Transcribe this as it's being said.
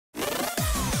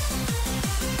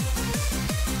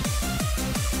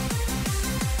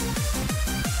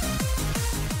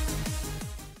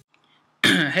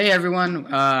Hey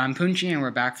everyone, I'm Punchi and we're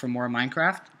back for more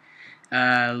Minecraft.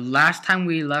 Last time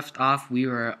we left off, we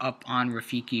were up on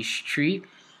Rafiki's tree.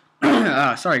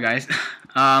 Sorry guys.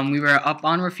 We were up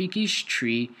on Rafiki's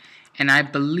tree, and I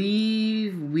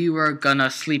believe we were gonna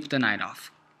sleep the night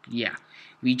off. Yeah,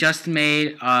 we just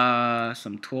made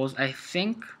some tools, I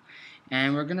think,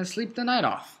 and we're gonna sleep the night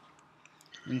off.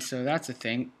 And so that's a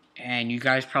thing. And you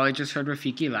guys probably just heard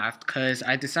Rafiki laugh because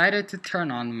I decided to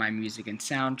turn on my music and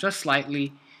sound just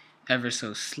slightly, ever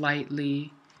so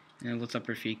slightly. And what's up,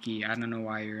 Rafiki? I don't know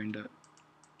why you're in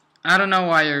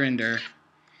there.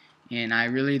 And I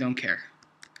really don't care.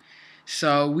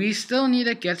 So we still need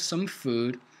to get some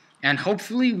food, and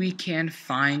hopefully we can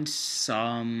find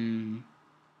some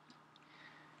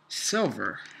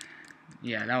silver.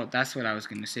 Yeah, that's what I was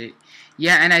gonna say.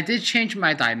 Yeah, and I did change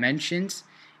my dimensions.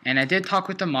 And I did talk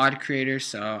with the mod creator,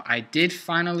 so I did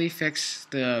finally fix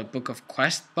the Book of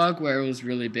Quest bug where it was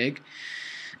really big.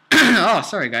 Oh,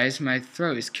 sorry guys, my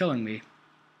throat is killing me.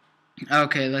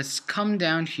 Okay, let's come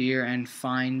down here and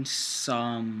find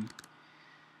some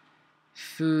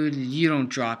food. You don't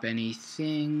drop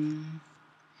anything.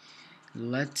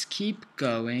 Let's keep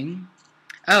going.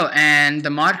 Oh, and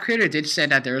the mod creator did say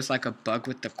that there was like a bug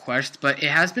with the quest, but it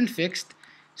has been fixed,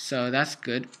 so that's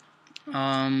good.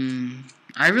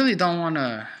 I really don't want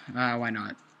to, why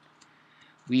not?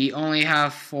 We only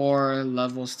have 4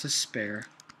 levels to spare.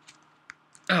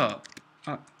 Oh,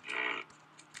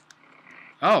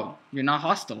 you're not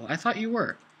hostile. I thought you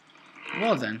were.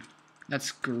 Well then,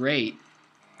 that's great.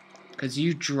 Because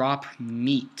you drop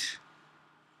meat.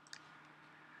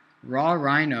 Raw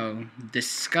rhino.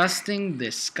 Disgusting,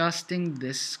 disgusting,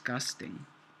 disgusting.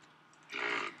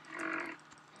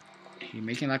 You're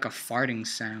making like a farting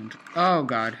sound. Oh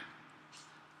god.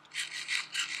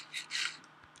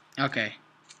 Okay.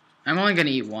 I'm only gonna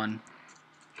eat one.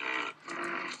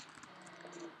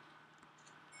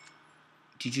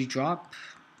 Did you drop?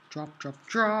 Drop, drop,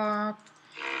 drop.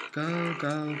 Go,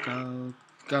 go, go,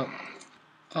 go.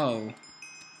 Oh.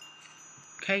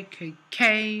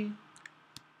 K.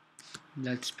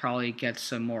 Let's probably get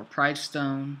some more pride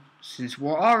stone since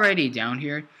we're already down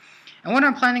here. And what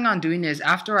I'm planning on doing is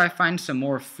after I find some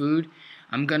more food,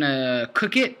 I'm gonna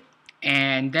cook it,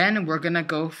 and then we're gonna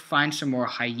go find some more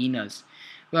hyenas.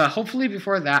 Well, hopefully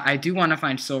before that, I do want to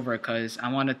find silver because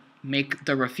I want to make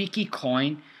the Rafiki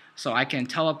coin so I can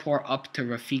teleport up to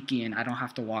Rafiki and I don't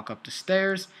have to walk up the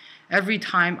stairs every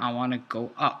time I want to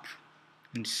go up.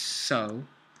 And so,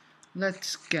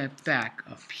 let's get back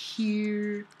up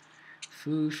here.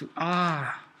 Food.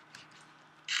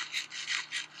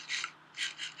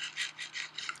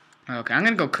 Okay, I'm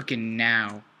gonna go cook it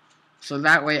now. So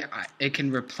that way it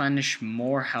can replenish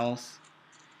more health.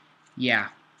 Yeah.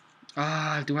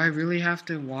 Do I really have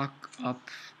to walk up?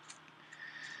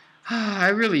 I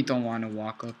really don't want to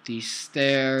walk up these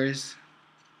stairs.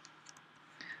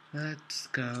 Let's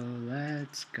go,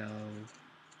 let's go.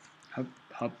 Hop,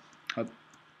 hop, hop.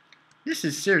 This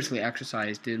is seriously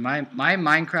exercise, dude. My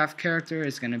Minecraft character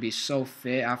is gonna be so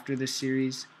fit after this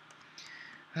series.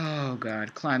 Oh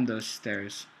god, climb those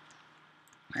stairs.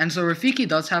 And so Rafiki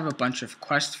does have a bunch of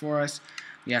quests for us.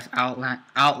 We have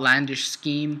Outlandish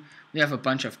Scheme. We have a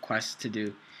bunch of quests to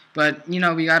do. But, you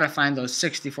know, we gotta find those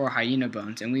 64 hyena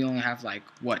bones. And we only have, like,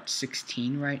 what,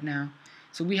 16 right now?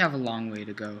 So we have a long way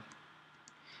to go.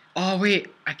 Oh,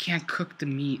 wait. I can't cook the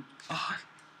meat. Oh,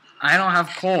 I don't have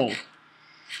coal.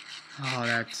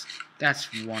 Oh, that's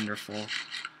wonderful.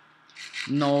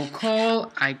 No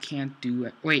coal. I can't do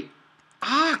it. Wait.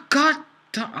 Oh, God.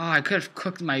 Oh, I could have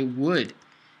cooked my wood.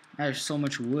 I have so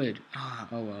much wood. Oh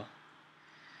well.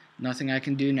 Nothing I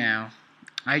can do now.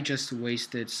 I just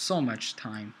wasted so much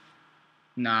time.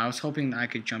 Nah, I was hoping that I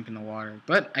could jump in the water,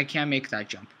 but I can't make that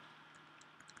jump.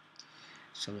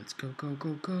 So let's go, go,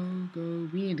 go, go, go.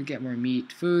 We need to get more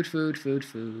meat. Food, food, food,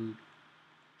 food.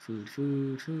 Food,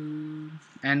 food, food.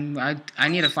 And I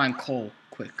need to find coal,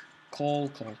 quick. Coal.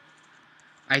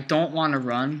 I don't want to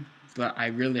run, but I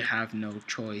really have no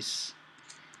choice.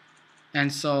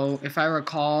 And so, if I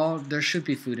recall, there should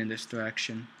be food in this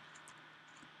direction.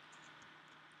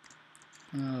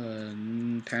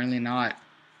 Apparently not.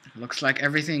 Looks like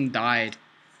everything died.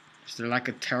 Is there like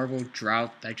a terrible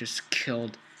drought that just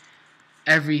killed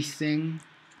everything?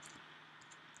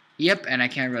 Yep, and I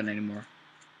can't run anymore.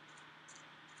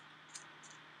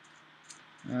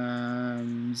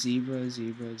 Zebra.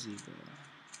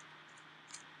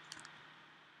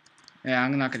 Yeah,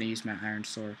 I'm not gonna use my iron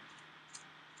sword.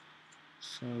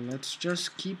 So let's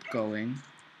just keep going.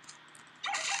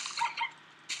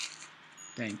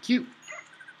 Thank you.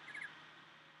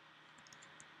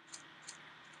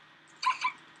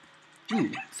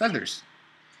 Ooh, feathers.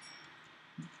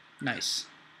 Nice.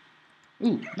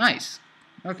 Ooh, nice.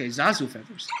 Okay, Zazu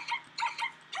feathers.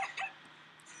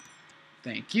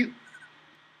 Thank you.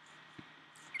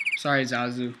 Sorry,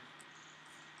 Zazu.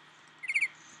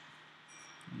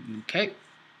 Okay.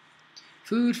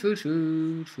 Food, food,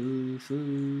 food, food,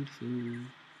 food, food.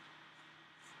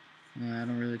 I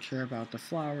don't really care about the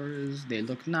flowers. They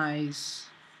look nice,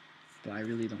 but I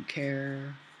really don't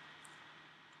care.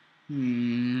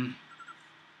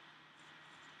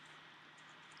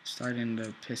 Starting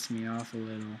to piss me off a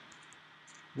little.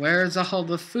 Where's all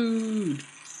the food?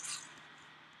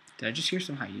 Did I just hear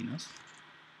some hyenas?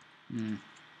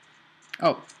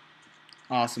 Oh,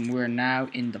 awesome. We're now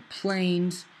in the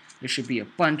plains. There should be a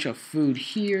bunch of food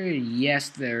here. Yes,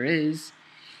 there is.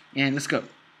 And let's go.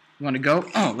 You want to go?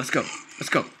 Oh, let's go. Let's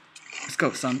go. Let's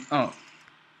go, son. Oh.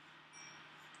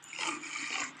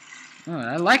 Oh,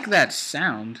 I like that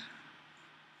sound.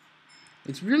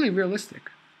 It's really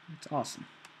realistic. It's awesome.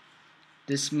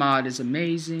 This mod is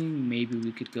amazing. Maybe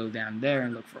we could go down there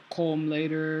and look for Colm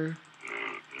later.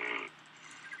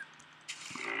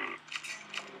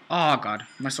 Oh god,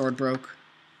 my sword broke.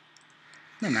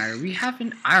 No matter, we have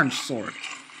an iron sword.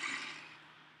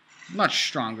 Much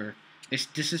stronger.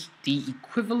 This is the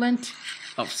equivalent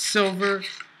of silver,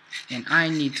 and I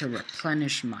need to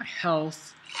replenish my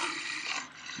health.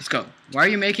 Let's go. Why are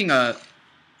you making a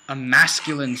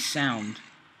masculine sound?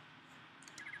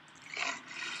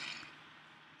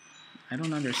 I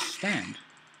don't understand.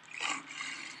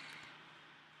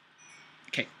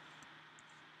 Okay.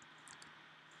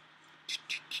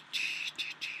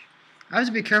 I have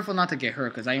to be careful not to get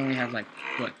hurt because I only have like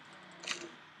what,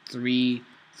 three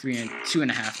and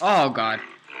 2.5. Oh god.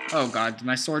 Oh god. Did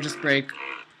my sword just break?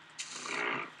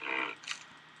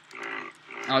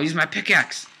 I'll use my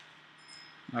pickaxe.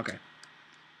 Okay.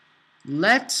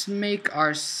 Let's make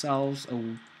ourselves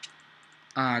a...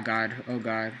 Ah god. Oh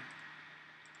god.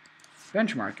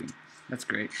 Benchmarking. That's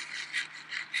great.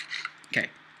 Okay.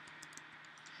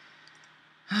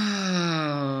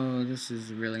 Oh, this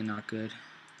is really not good.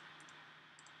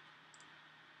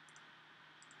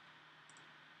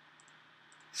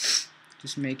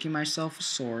 Just making myself a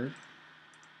sword.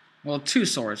 Well, 2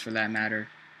 swords for that matter.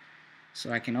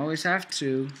 So I can always have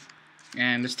 2.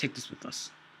 And let's take this with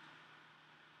us.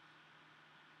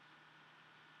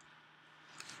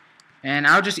 And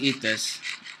I'll just eat this.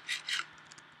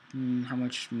 How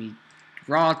much meat?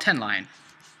 Raw 10 line.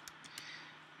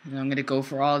 And I'm gonna go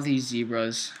for all these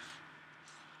zebras.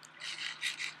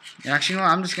 Actually, no,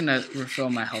 I'm just gonna refill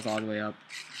my health all the way up.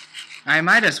 I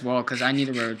might as well, because I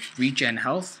need to regen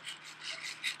health.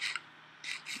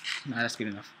 Nah, that's good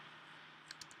enough.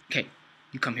 Okay,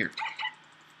 you come here.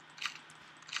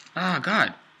 Ah,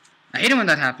 god. I hate it when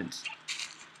that happens.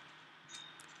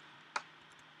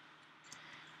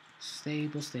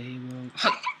 Stable, stable.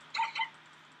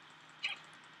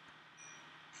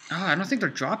 Oh, I don't think they're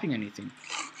dropping anything.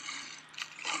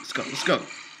 Let's go, let's go.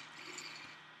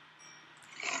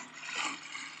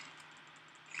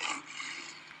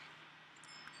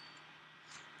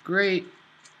 Great.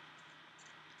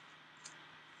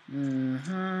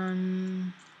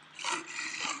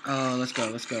 Oh, let's go,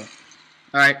 let's go.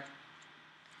 Alright.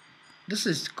 This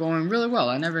is going really well.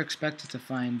 I never expected to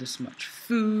find this much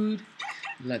food.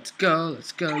 Let's go,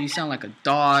 let's go. You sound like a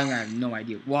dog. I have no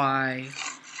idea why.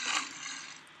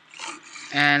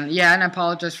 And yeah, and I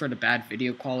apologize for the bad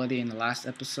video quality in the last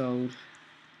episode.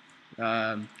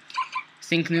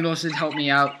 Think Noodles did help me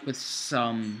out with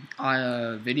some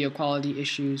video quality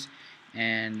issues,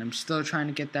 and I'm still trying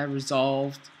to get that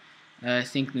resolved.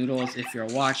 Think Noodles, if you're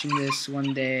watching this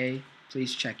one day,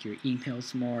 please check your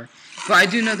emails more. But I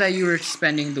do know that you were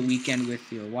spending the weekend with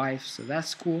your wife, so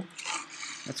that's cool.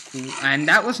 That's cool. And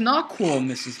that was not cool,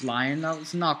 Mrs. Lion. That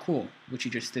was not cool, what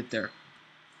you just did there.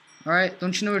 Alright,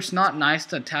 don't you know it's not nice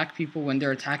to attack people when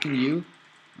they're attacking you?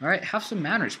 Alright, have some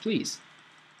manners, please.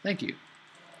 Thank you.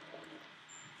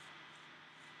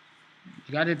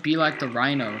 You gotta be like the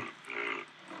rhino.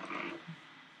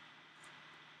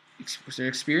 Was there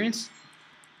experience?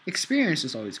 Experience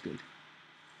is always good.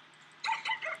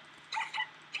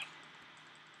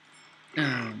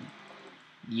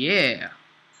 Yeah.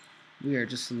 We are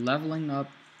just leveling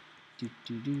up.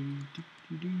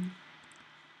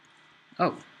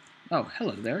 Oh. Oh,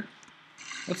 hello there.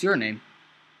 What's your name?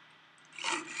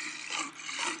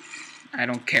 I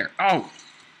don't care. Oh!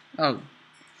 Oh.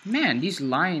 Man, these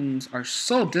lions are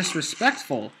so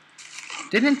disrespectful.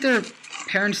 Didn't their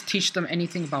parents teach them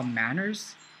anything about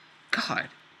manners? God.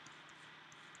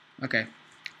 Okay.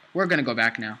 We're gonna go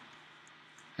back now.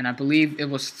 And I believe it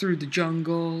was through the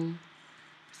jungle.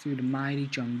 Through the mighty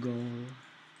jungle.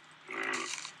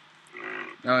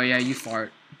 Oh yeah, you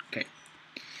fart. Okay.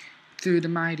 Through the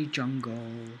mighty jungle.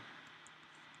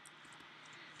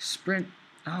 Sprint.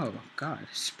 Oh, God.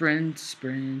 Sprint,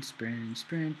 sprint, sprint,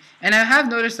 sprint. And I have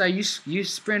noticed that you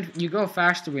sprint, you go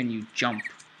faster when you jump.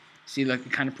 See, like,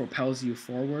 it kind of propels you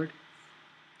forward.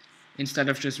 Instead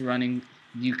of just running,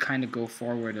 you kind of go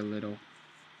forward a little.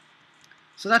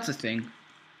 So that's a thing.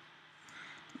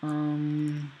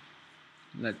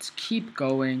 Let's keep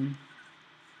going.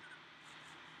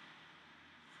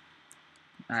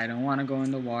 I don't want to go in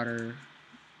the water.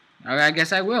 I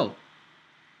guess I will.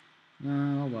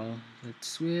 Oh well, let's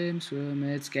swim,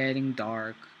 it's getting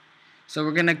dark. So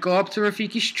we're gonna go up to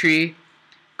Rafiki's tree,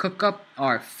 cook up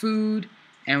our food,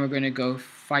 and we're gonna go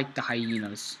fight the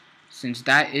hyenas. Since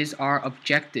that is our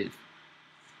objective.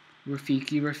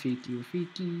 Rafiki, Rafiki,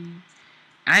 Rafiki.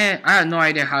 I have no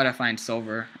idea how to find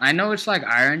silver. I know it's like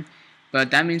iron,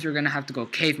 but that means we're gonna have to go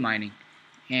cave mining.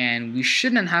 And we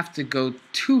shouldn't have to go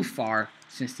too far,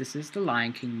 since this is the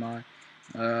Lion King mod.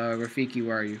 Rafiki,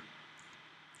 where are you?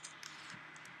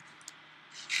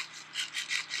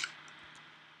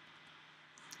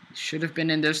 Should have been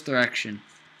in this direction.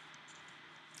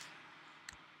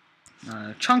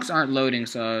 Chunks aren't loading,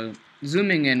 so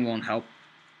zooming in won't help.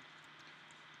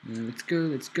 Let's go,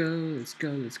 let's go, let's go,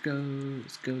 let's go,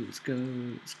 let's go, let's go,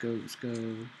 let's go, let's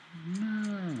go.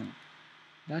 No,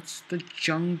 that's the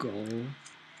jungle.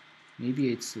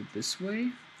 Maybe it's this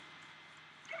way?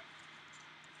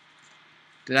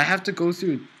 Did I have to go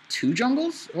through 2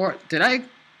 jungles? Or did I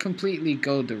completely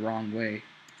go the wrong way?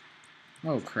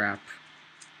 Oh crap.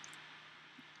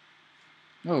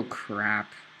 Oh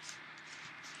crap.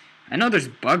 I know there's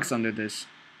bugs under this,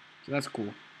 so that's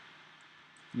cool.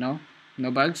 No? No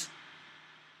bugs?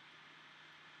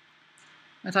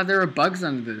 I thought there were bugs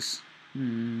under this.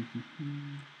 I'm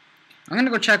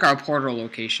gonna go check our portal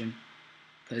location.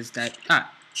 Cause that...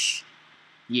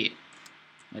 yeah.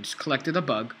 I just collected a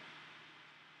bug.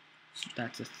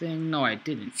 That's a thing. No, I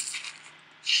didn't.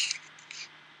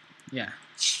 Yeah.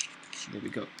 There we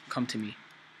go. Come to me.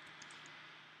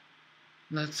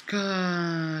 Let's go.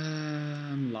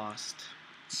 I'm lost,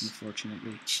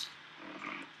 unfortunately.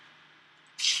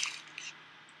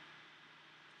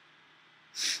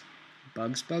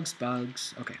 Bugs, bugs,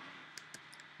 bugs. Okay.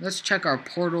 Let's check our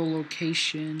portal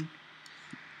location.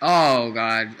 Oh,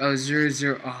 God. Oh, 0,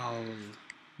 0. Oh,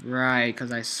 right,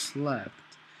 because I slept.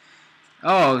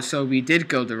 Oh, so we did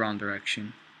go the wrong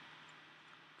direction.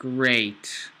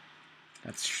 Great.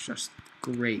 That's just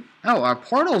great. Oh, our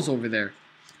portal's over there.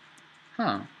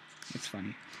 Huh. That's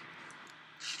funny.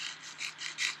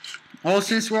 Oh,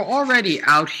 since we're already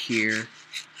out here,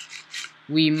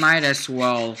 we might as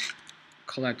well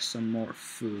collect some more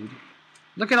food.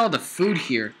 Look at all the food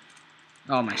here.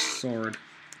 Oh, my sword.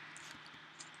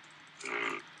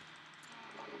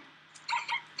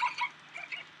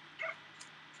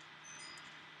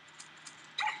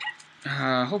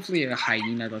 Hopefully a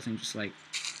hyena doesn't just like...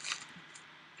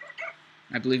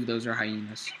 I believe those are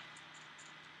hyenas.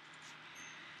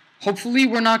 Hopefully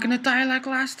we're not gonna die like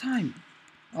last time.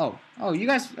 Oh, you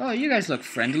guys look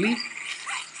friendly.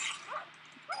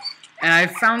 And I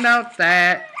found out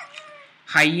that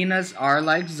hyenas are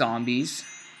like zombies,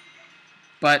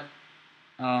 but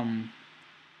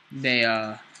they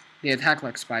attack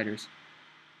like spiders.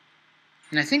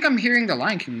 And I think I'm hearing the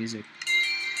Lion King music.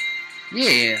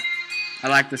 Yeah, I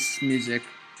like this music.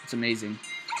 It's amazing.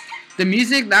 The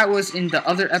music that was in the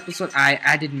other episode I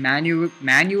added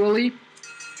manually,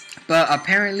 but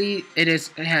apparently it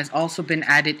has also been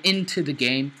added into the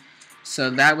game. So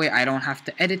that way I don't have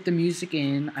to edit the music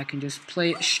in. I can just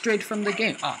play it straight from the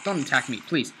game. Oh, don't attack me,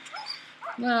 please.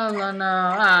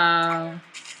 No.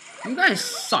 You guys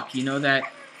suck, you know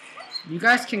that? You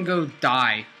guys can go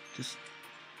die. Just...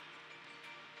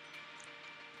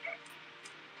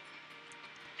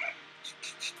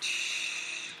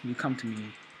 You come to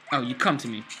me. Oh, you come to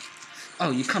me.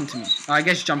 Oh, you come to me. Oh, I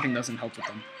guess jumping doesn't help with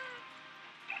them.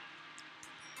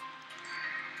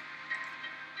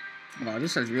 Wow,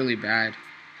 this has really bad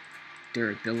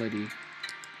durability.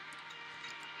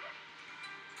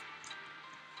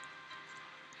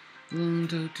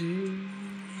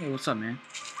 Hey, what's up, man?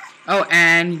 Oh,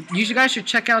 and you guys should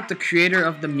check out the creator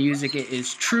of the music. It is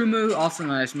Trumu, also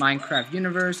known as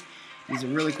MinecraftUniverse. He's a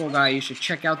really cool guy. You should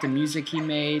check out the music he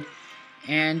made.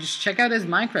 And just check out his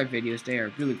Minecraft videos. They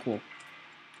are really cool.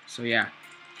 So, yeah.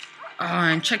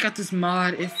 And check out this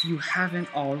mod if you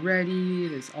haven't already.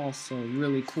 It is also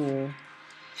really cool.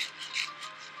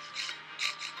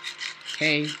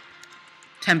 Okay.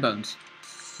 10 bones.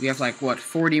 We have like, what,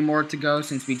 40 more to go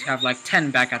since we have like 10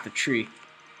 back at the tree.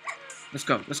 Let's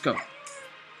go, let's go.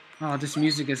 Oh, this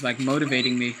music is like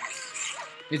motivating me.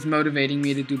 It's motivating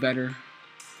me to do better.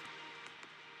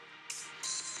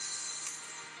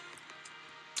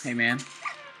 Hey man,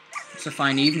 it's a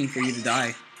fine evening for you to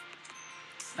die.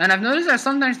 And I've noticed that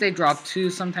sometimes they drop 2,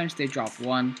 sometimes they drop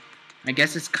 1. I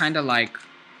guess it's kind of like...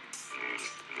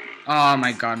 Oh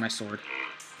my god, my sword.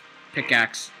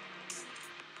 Pickaxe.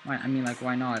 Why? I mean, like,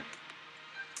 why not?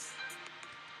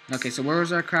 Okay, so where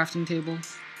was our crafting table?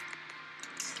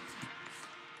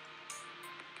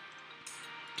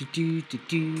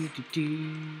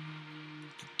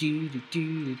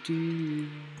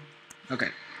 Okay.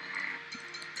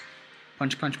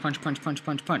 Punch, punch, punch, punch, punch,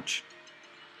 punch, punch.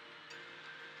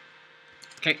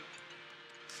 Okay.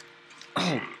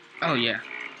 Oh yeah.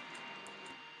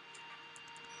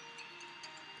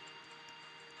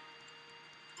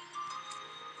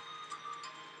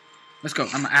 Let's go.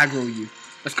 I'm gonna aggro you.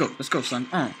 Let's go, son.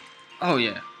 Oh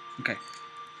yeah. Okay.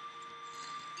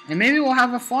 And maybe we'll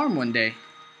have a farm one day.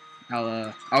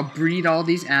 I'll breed all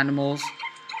these animals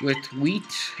with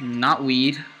wheat, not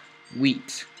weed,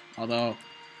 wheat. Although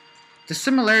the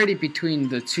similarity between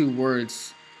the two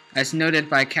words, as noted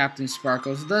by Captain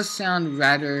Sparkles, does sound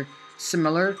rather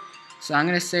similar. So I'm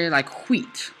gonna say like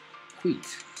wheat. Wheat.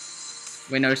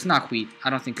 Wait, no, it's not wheat. I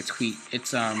don't think it's wheat.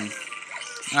 It's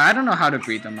I don't know how to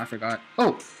breed them. I forgot.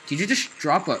 Oh, did you just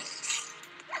drop a...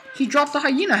 He dropped a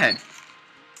hyena head.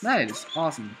 That is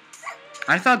awesome.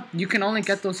 I thought you can only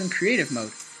get those in creative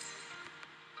mode.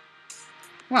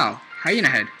 Wow, hyena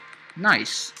head.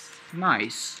 Nice.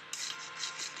 Nice.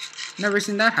 Never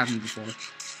seen that happen before.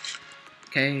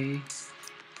 Okay.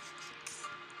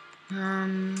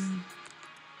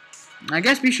 I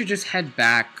guess we should just head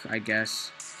back, I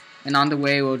guess. And on the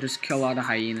way, we'll just kill all the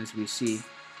hyenas we see.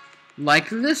 Like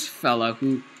this fella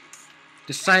who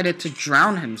decided to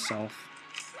drown himself.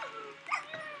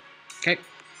 Okay.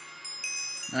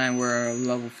 And we're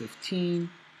level 15.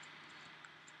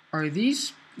 Are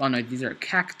these... Oh no, these are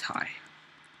cacti.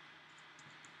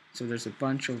 So there's a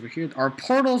bunch over here. Our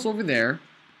portal's over there.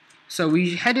 So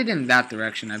we headed in that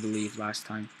direction, I believe, last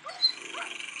time.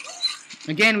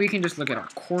 Again, we can just look at our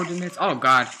coordinates. Oh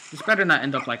god, this better not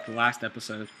end up like the last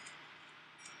episode.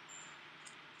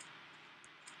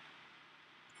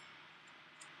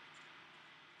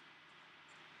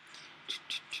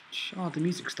 Oh, the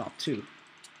music stopped too.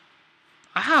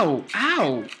 Ow!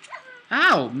 Ow!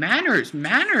 Ow! Manners!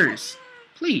 Manners!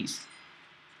 Please.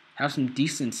 Have some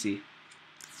decency.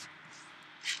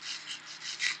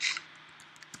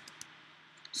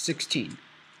 16.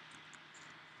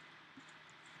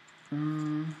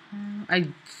 I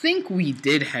think we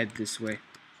did head this way.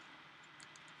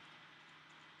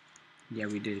 Yeah,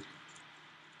 we did.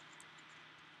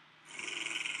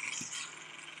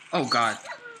 Oh god.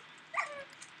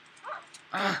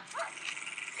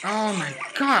 Oh my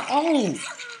god. Oh!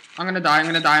 I'm gonna die, I'm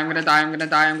gonna die, I'm gonna die, I'm gonna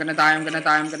die, I'm gonna die, I'm gonna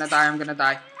die, I'm gonna die, I'm gonna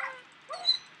die.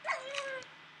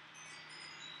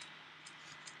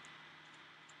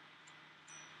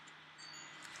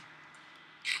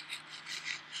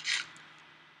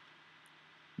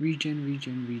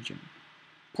 Region.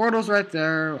 Portal's right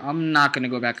there. I'm not gonna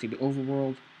go back to the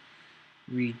overworld.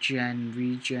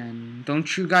 Region.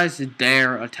 Don't you guys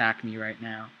dare attack me right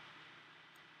now.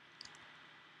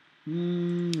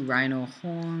 Rhino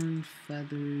horn,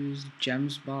 feathers,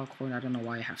 gems horn. I don't know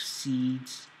why I have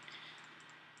seeds.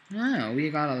 No, we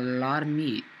got a lot of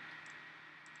meat.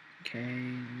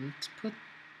 Okay, let's put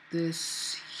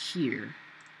this here.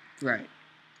 Right.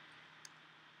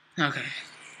 Okay.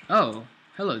 Oh,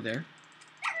 hello there.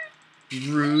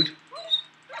 Rude.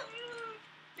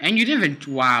 And you didn't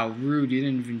even... Wow, rude. You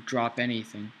didn't even drop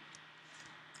anything.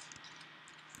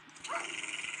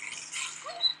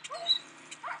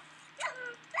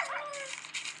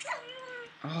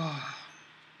 Oh,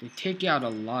 they take out a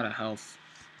lot of health.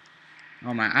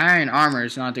 Oh, my iron armor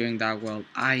is not doing that well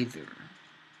either.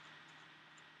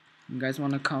 You guys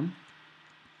want to come?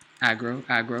 Aggro.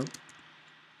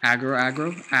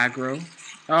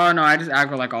 Oh, no, I just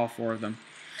aggro like all 4 of them.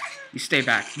 You stay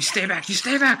back.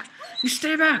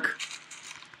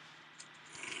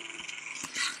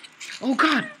 Oh,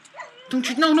 God. Don't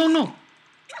you... No.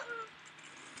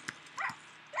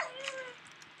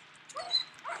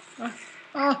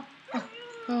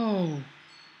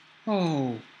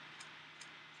 Oh.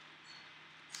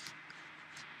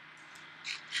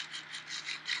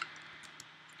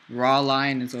 Raw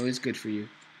lion is always good for you.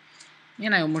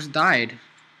 And I almost died.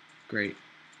 Great.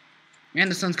 And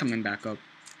the sun's coming back up.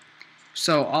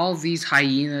 So all these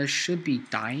hyenas should be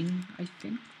dying, I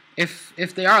think.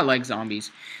 If they are like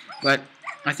zombies. But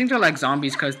I think they're like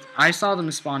zombies because I saw them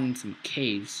spawn in some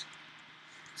caves.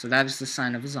 So that is the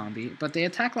sign of a zombie. But they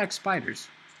attack like spiders.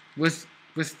 With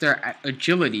with their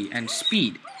agility and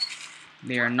speed.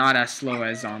 They are not as slow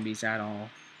as zombies at all.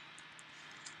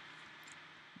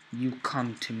 You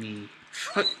come to me.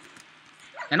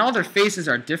 And all their faces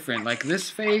are different. Like this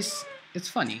face, it's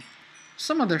funny.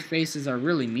 Some of their faces are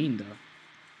really mean though.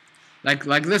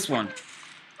 Like this one.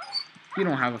 You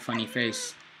don't have a funny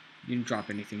face. You didn't drop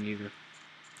anything either.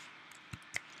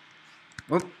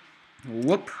 Whoop.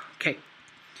 Whoop. Okay.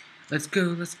 Let's go,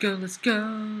 let's go, let's go,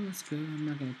 let's go. I'm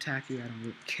not gonna attack you, I don't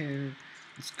really care.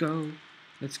 Let's go.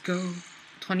 Let's go.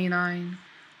 29.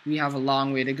 We have a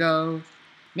long way to go.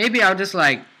 Maybe I'll just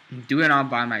like do it all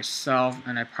by myself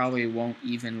and I probably won't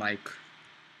even like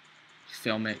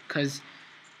film it because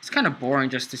it's kind of boring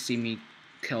just to see me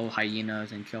kill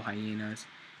hyenas and kill hyenas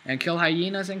and kill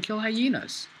hyenas and kill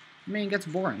hyenas. I mean, it gets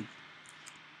boring.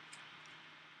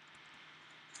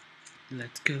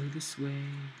 Let's go this way.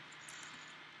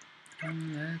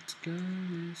 Let's go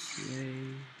this way.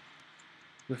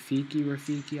 Rafiki,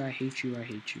 Rafiki, I hate you, I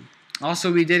hate you.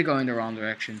 Also, we did go in the wrong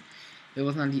direction. It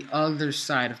was on the other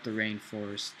side of the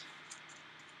rainforest.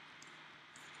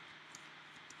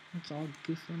 It's all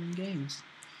good fun and games.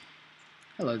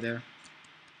 Hello there.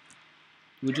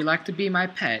 Would you like to be my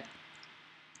pet?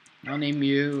 I'll name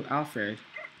you Alfred.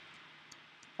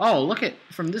 Oh, look at,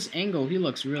 from this angle, he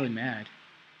looks really mad.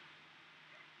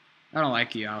 I don't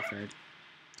like you, Alfred.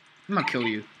 I'm gonna kill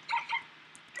you.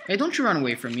 Hey, don't you run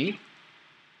away from me.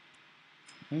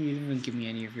 You didn't even give me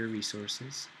any of your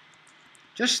resources.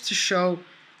 Just to show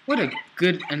what a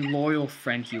good and loyal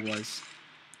friend he was.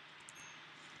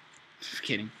 Just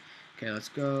kidding. Okay, let's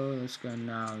go. Let's go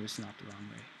now. It's not the wrong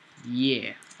way.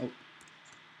 Yeah. Oh.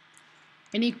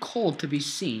 Any coal to be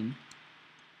seen?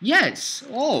 Yes.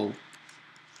 Oh.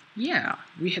 Yeah.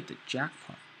 We hit the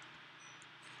jackpot.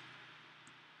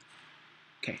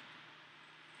 Okay.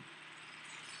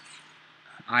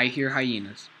 I hear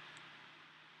hyenas.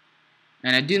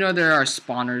 And I do know there are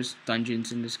spawners,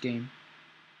 dungeons in this game.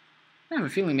 I have a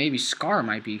feeling maybe Scar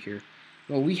might be here.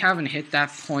 But we haven't hit that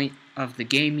point of the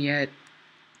game yet.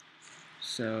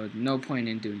 So no point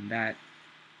in doing that.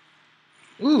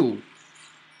 Ooh.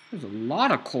 There's a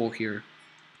lot of coal here.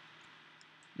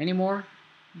 Any more?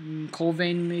 Coal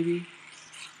vein maybe?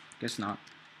 Guess not.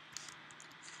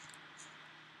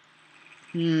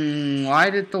 Why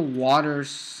did the water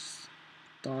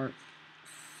start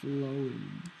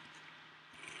flowing?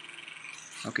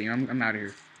 Okay, I'm out of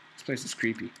here. This place is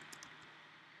creepy.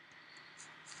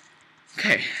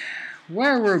 Okay,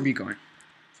 where were we going?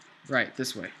 Right,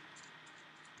 this way.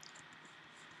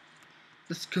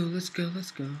 Let's go, let's go,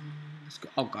 let's go, let's go.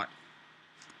 Oh, God.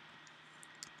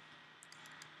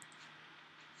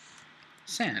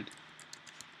 Sand.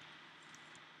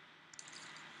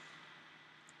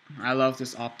 I love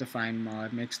this Optifine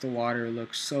mod. Makes the water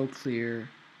look so clear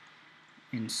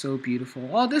and so beautiful.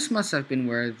 Oh, this must have been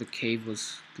where the cave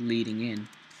was leading in.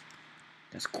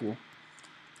 That's cool.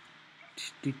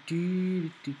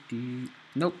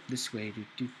 Nope, this way.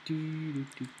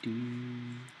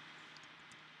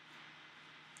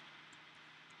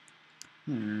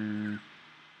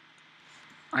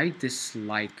 I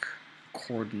dislike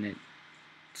coordinates.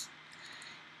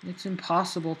 It's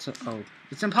impossible to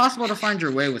it's impossible to find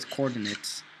your way with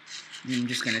coordinates. I'm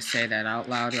just gonna say that out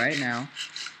loud right now.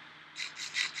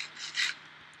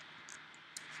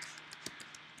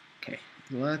 Okay,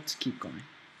 let's keep going.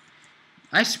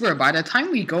 I swear, by the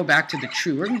time we go back to the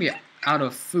tree, we're gonna be out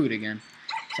of food again.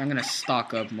 So I'm gonna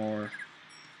stock up more.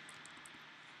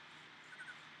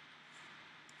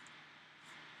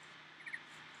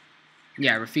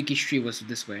 Yeah, Rafiki's tree was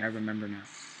this way, I remember now.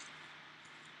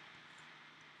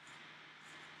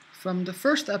 From the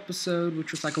first episode,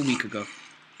 which was like a week ago.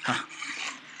 Huh.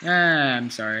 I'm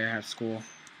sorry, I have school.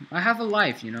 I have a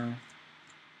life, you know.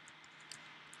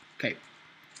 Okay.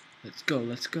 Let's go,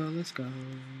 let's go, let's go,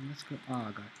 let's go.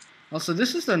 Oh, God. Also,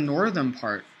 this is the northern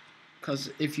part.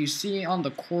 Because if you see on the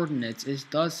coordinates, it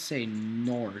does say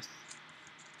north.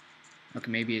 Okay,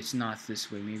 maybe it's not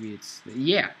this way. Maybe it's...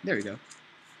 Yeah, there we go.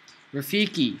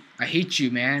 Rafiki, I hate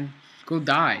you, man. Go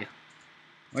die.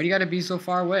 Why do you gotta be so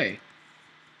far away?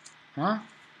 Huh?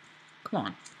 Come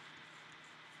on.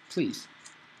 Please.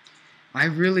 I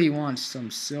really want some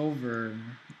silver.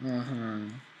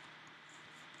 You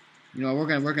know,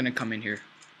 we're gonna come in here.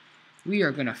 We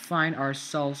are gonna find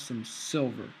ourselves some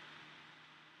silver.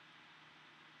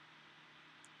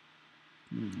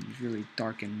 It's really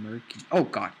dark and murky. Oh,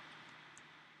 God.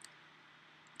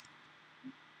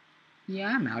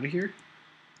 Yeah, I'm out of here.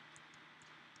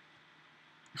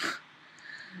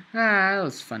 That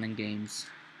was fun and games.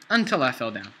 Until I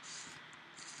fell down.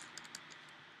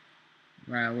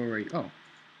 Right, where were you? Oh.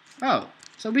 Oh,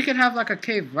 So we could have like a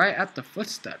cave right at the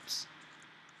footsteps.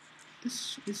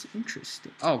 This is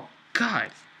interesting. Oh,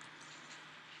 God.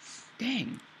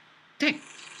 Dang. Dang.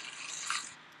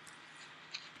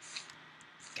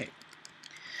 Okay.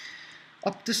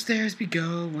 Up the stairs we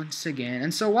go once again.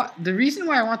 And so what? The reason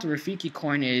why I want the Rafiki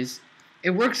coin is it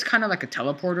works kind of like a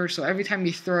teleporter. So every time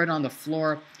you throw it on the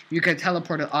floor, you can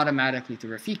teleport it automatically to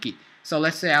Rafiki. So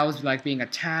let's say I was like being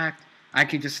attacked. I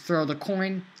could just throw the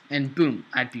coin and boom,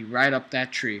 I'd be right up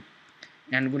that tree.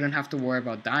 And wouldn't have to worry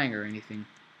about dying or anything.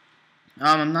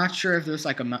 I'm not sure if there's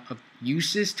like a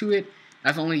uses to it.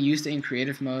 I've only used it in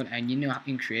creative mode, and you know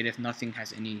in creative nothing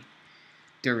has any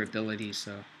durability,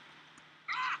 so...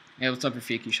 Hey, what's up,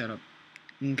 Rafiki? Shut up.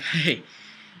 Okay.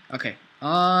 Okay.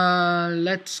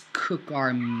 Let's cook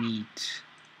our meat.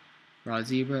 Raw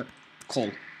zebra.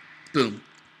 Cold. Boom.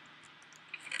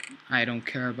 I don't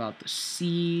care about the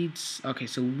seeds. Okay,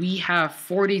 so we have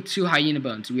 42 hyena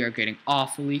bones. We are getting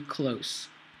awfully close.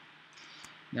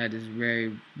 That is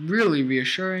really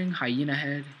reassuring. Hyena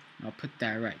head. I'll put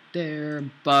that right there.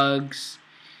 Bugs.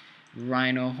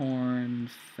 Rhino horn.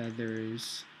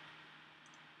 Feathers.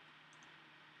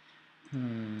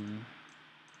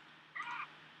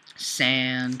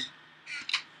 Sand.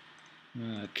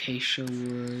 Acacia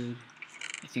wood.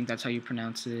 I think that's how you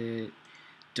pronounce it.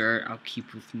 Dirt, I'll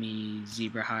keep with me.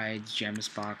 Zebra hides,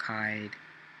 gemsbok hide.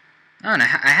 Oh, and I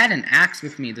had an axe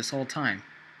with me this whole time.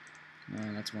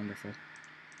 Oh, that's wonderful.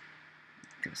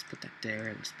 Okay, let's put that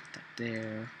there. Let's put that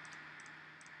there.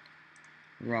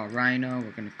 Raw rhino.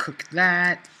 We're gonna cook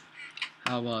that.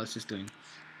 How well is this doing?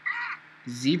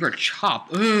 Zebra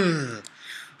chop. Ugh.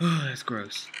 Ugh, that's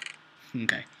gross.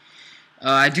 Okay.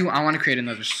 I want to create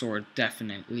another sword,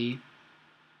 definitely.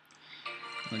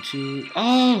 1, 2.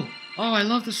 Oh! Oh, I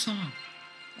love the song.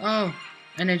 Oh,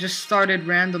 and it just started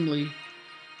randomly.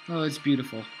 Oh, it's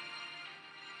beautiful.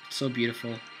 It's so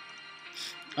beautiful.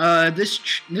 This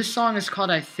song is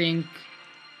called, I think...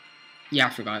 Yeah, I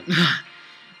forgot.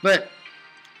 But,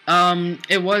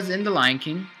 it was in The Lion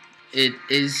King. It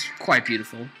is quite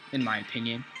beautiful, in my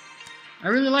opinion. I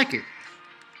really like it.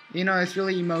 You know, it's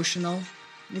really emotional.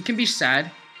 It can be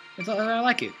sad. I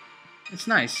like it. It's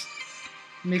nice.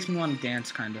 It makes me want to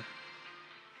dance, kind of.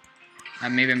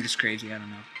 Maybe I'm just crazy, I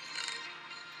don't know.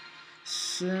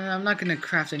 So, I'm not going to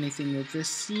craft anything with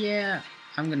this. Yeah,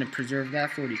 I'm going to preserve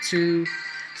that, 42.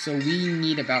 So we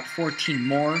need about 14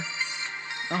 more.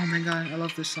 Oh my god, I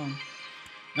love this song.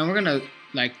 And we're going to,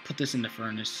 like, put this in the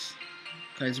furnace.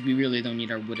 Because we really don't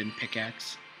need our wooden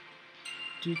pickaxe.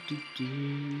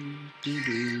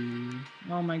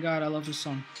 Oh my god, I love this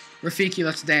song. Rafiki,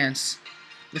 let's dance.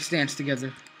 Let's dance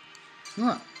together.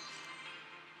 What?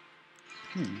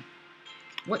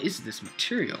 What is this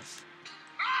material?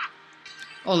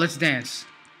 Oh, let's dance.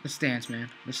 Let's dance, man.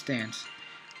 Let's dance.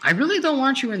 I really don't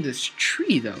want you in this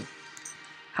tree, though.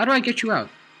 How do I get you out?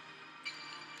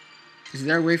 Is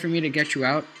there a way for me to get you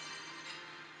out?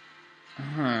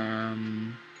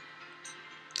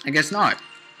 I guess not.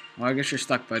 Well, I guess you're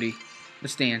stuck, buddy.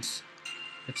 Let's dance.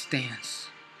 Let's dance.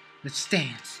 Let's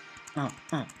dance. Oh.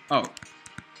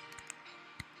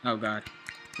 Oh, God.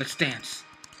 Let's dance.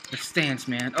 Let's dance,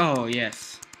 man. Oh,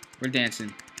 yes. We're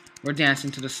dancing. We're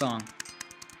dancing to the song.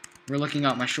 We're looking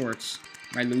out my shorts.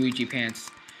 My Luigi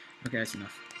pants. Okay, that's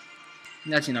enough.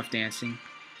 That's enough dancing.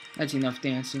 That's enough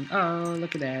dancing. Oh,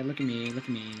 look at that. Look at me. Look at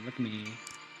me. Look at me.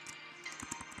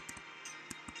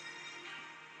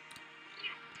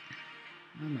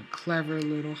 I'm a clever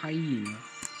little hyena.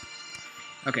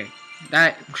 Okay,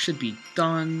 that should be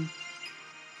done.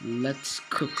 Let's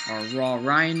cook our raw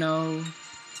rhino.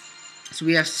 So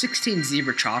we have 16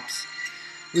 zebra chops,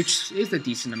 which is a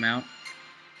decent amount.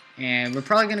 And we're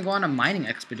probably going to go on a mining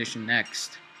expedition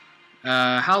next.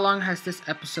 How long has this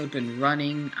episode been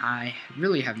running? I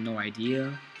really have no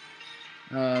idea.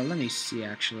 Let me see,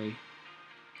 actually.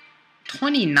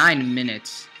 29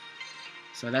 minutes.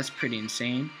 So that's pretty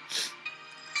insane.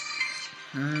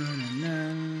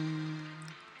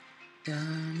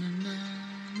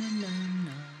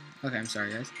 Okay, I'm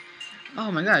sorry, guys. Oh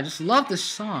my god, I just love this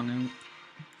song.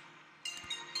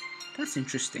 That's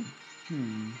interesting.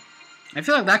 I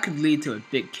feel like that could lead to a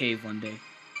big cave one day.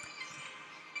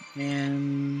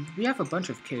 And we have a bunch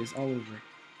of caves all over.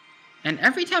 And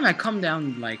every time I come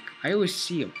down, like, I always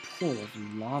see a pool of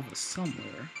lava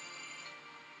somewhere.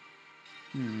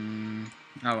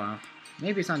 Oh wow.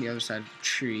 Maybe it's on the other side of the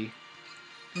tree.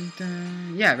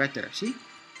 Yeah, right there. See?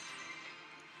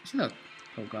 Look.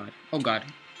 Oh god. Oh god.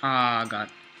 Ah, god.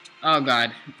 Oh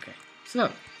god. Okay.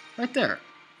 So, right there.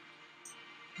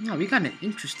 No, we got an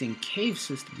interesting cave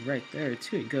system right there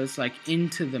too. It goes like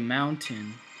into the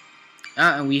mountain.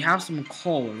 And we have some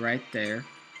coal right there.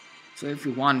 So if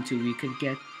we wanted to, we could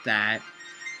get that.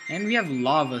 And we have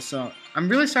lava, so I'm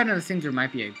really starting to think there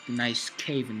might be a nice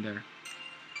cave in there.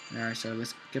 Alright, so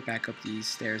let's get back up these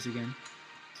stairs again.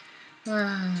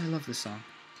 I love this song.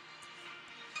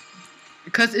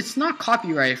 Because it's not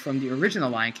copyrighted from the original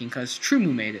Lion King, because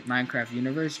Trumu made it.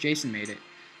 MinecraftUniverse, Jason made it.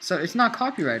 So it's not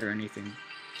copyright or anything.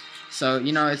 So,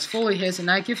 you know, it's fully his, and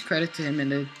I give credit to him in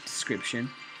the description.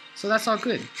 So that's all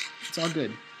good. It's all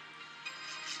good.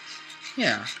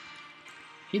 Yeah.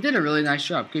 He did a really nice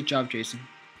job. Good job, Jason.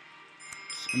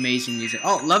 It's amazing music.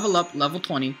 Oh, level up, level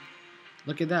 20.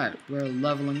 Look at that. We're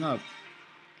leveling up.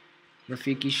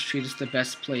 Rafiki Street is the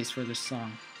best place for this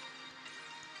song.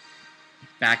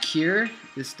 Back here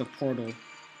is the portal.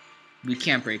 We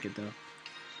can't break it though.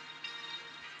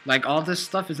 Like, all this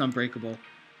stuff is unbreakable.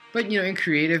 But, you know, in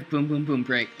creative, boom, boom, boom,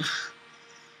 break.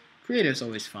 Creative's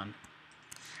always fun.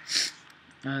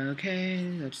 Okay,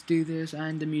 let's do this.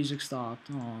 And the music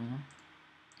stopped. Aww.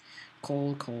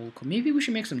 Coal, coal, coal. Maybe we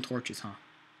should make some torches, huh?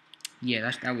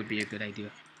 Yeah, that would be a good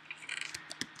idea.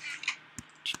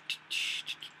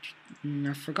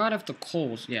 I forgot of the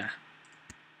coals. Yeah.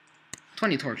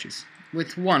 20 torches.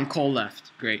 With 1 coal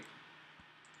left. Great.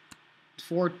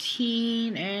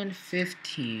 14 and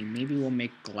 15. Maybe we'll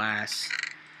make glass.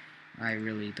 I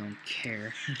really don't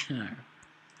care.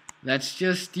 Let's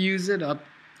just use it up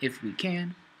if we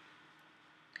can.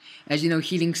 As you know,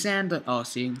 heating sand. Oh,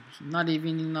 see, not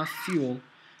even enough fuel.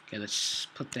 Okay, let's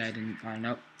put that in.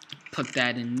 No, put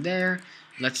that in there.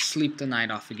 Let's sleep the night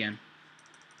off again.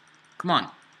 Come on,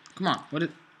 come on.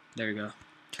 There we go.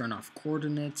 Turn off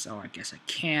coordinates. Oh, I guess I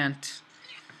can't.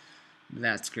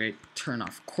 That's great. Turn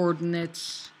off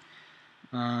coordinates.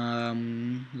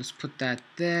 Let's put that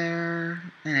there.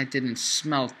 And I didn't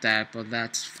smelt that, but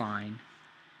that's fine.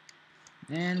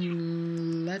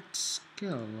 And let's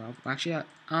go. Actually,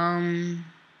 yeah,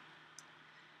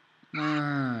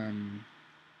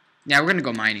 we're gonna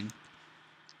go mining.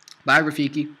 Bye,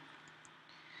 Rafiki.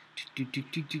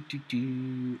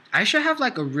 I should have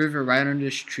like a river right under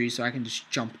this tree so I can just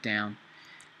jump down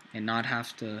and not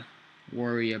have to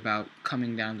worry about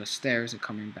coming down the stairs and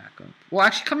coming back up. Well,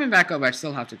 actually, coming back up, I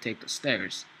still have to take the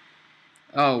stairs.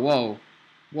 Oh, whoa.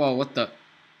 Whoa, what the?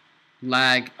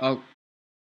 Lag. Oh.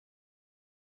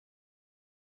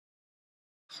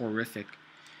 Horrific.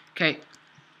 Okay,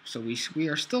 so we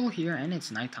are still here, and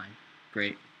it's nighttime.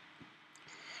 Great.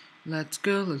 Let's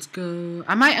go, let's go.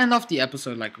 I might end off the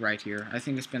episode, like, right here. I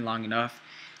think it's been long enough.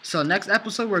 So, next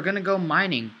episode, we're gonna go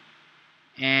mining.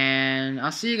 And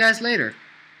I'll see you guys later.